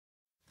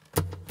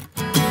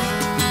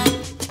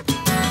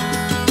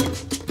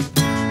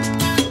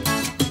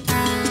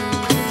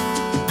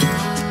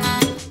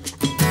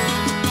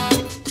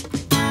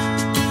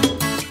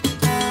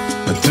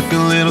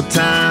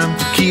time,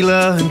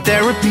 tequila and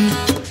therapy,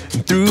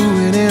 and threw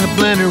it in a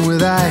blender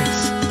with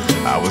ice.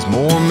 I was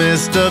more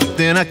messed up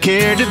than I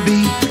cared to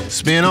be,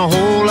 spent a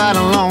whole lot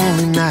of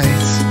lonely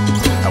nights.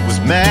 I was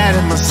mad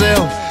at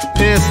myself,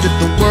 pissed at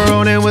the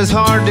world, it was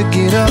hard to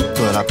get up,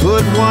 but I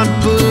put one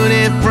foot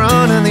in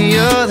front of the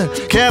other,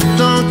 kept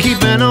on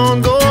keeping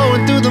on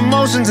going through the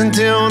motions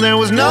until there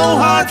was no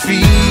hard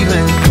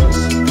feelings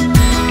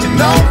and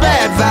no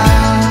bad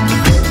vibes.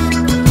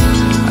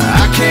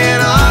 I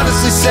can't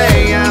honestly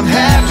say I'm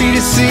happy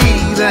to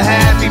see the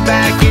happy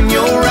back in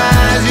your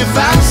eyes. You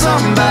found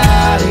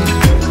somebody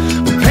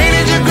who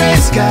painted your gray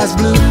skies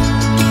blue.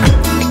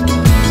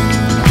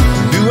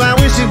 Do I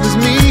wish it was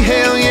me?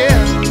 Hell yeah.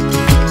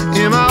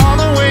 Am I all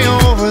the way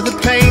over the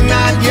pain?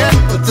 Not yet,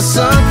 but the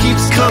sun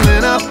keeps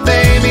coming up,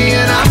 baby,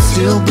 and I'm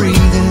still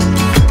breathing,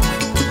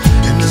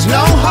 and there's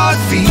no hard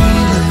feelings.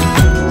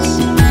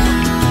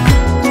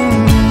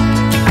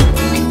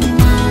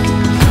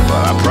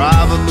 But I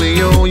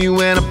probably owe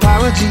you an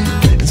apology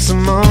and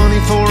some money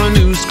for a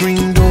new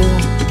screen door.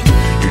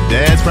 Your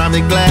dad's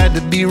probably glad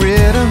to be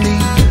rid of me,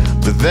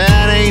 but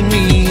that ain't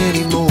me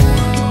anymore.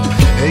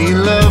 Hey, you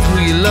love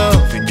who you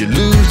love, and you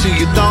lose who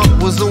you thought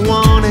was the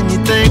one, and you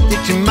think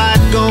that you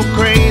might go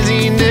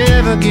crazy. You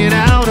never get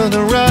out of the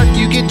rut.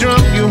 You get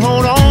drunk, you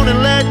hold on and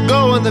let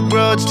go of the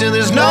grudge till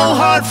there's no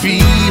hard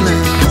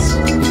feelings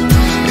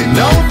and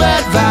no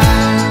bad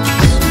vibes.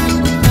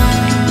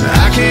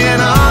 I can't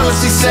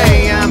honestly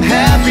say I'm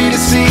happy to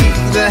see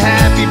the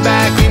happy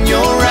back in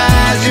your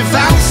eyes. You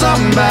found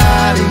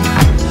somebody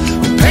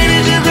who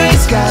painted your gray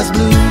skies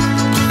blue.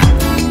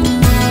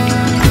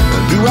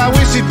 Do I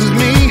wish it was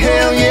me?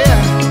 Hell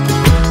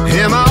yeah.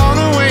 Am I all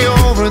the way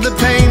over the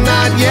pain?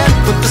 Not yet,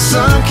 but the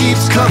sun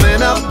keeps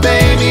coming up,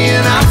 baby,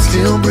 and I'm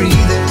still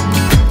breathing.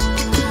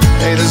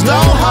 Hey, there's no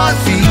hard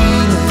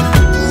feelings.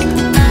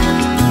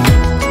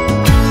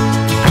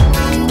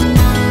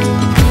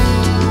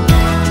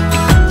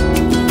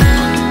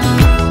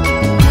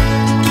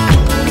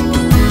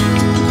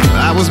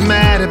 I was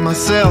mad at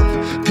myself,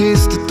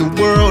 pissed at the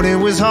world, it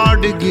was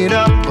hard to get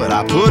up, but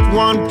I put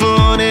one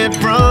foot in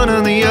front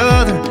of the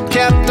other,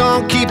 kept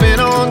on keeping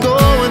on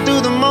going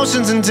through the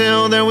motions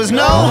until there was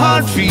no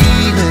hard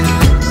feelings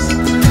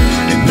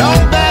and no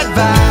bad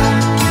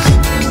vibes.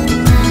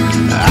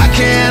 I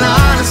can't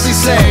honestly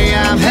say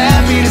I'm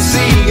happy to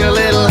see a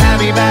little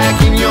happy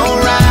back in your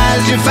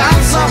eyes. You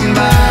found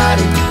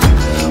somebody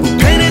who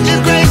painted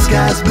your gray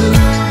skies blue.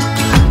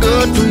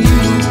 Good for you.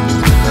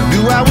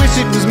 Do I wish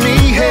it was me?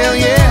 Hell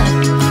yeah.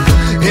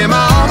 Am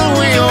I all the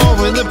way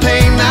over the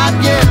pain? Not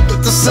yet,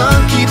 but the sun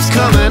keeps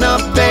coming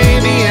up,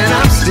 baby, and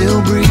I'm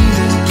still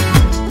breathing,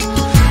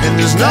 and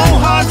there's no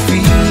heart